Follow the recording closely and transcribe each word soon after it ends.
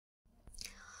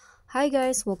Hi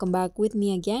guys, welcome back with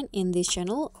me again in this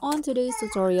channel. On today's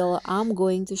tutorial, I'm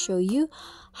going to show you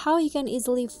how you can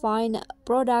easily find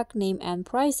product name and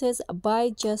prices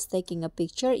by just taking a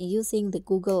picture using the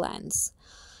Google Lens.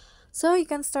 So you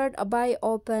can start by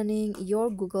opening your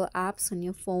Google apps on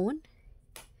your phone,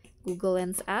 Google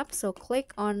Lens app. So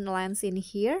click on Lens in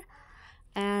here,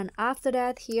 and after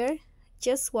that here,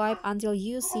 just swipe until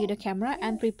you see the camera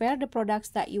and prepare the products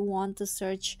that you want to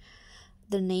search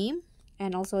the name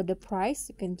and also the price.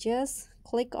 You can just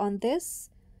click on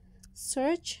this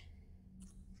search.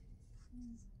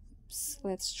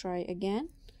 Let's try again.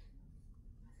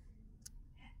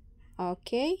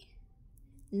 Okay,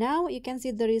 now you can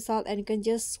see the result and you can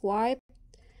just swipe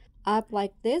up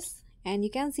like this and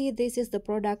you can see this is the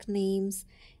product names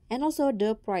and also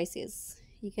the prices.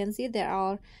 You can see there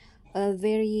are a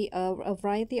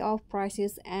variety of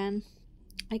prices, and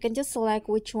you can just select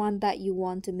which one that you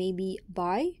want to maybe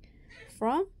buy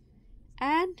from,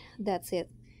 and that's it.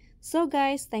 So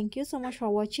guys, thank you so much for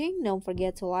watching. Don't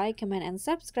forget to like, comment and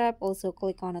subscribe. Also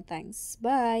click on the thanks.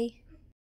 Bye.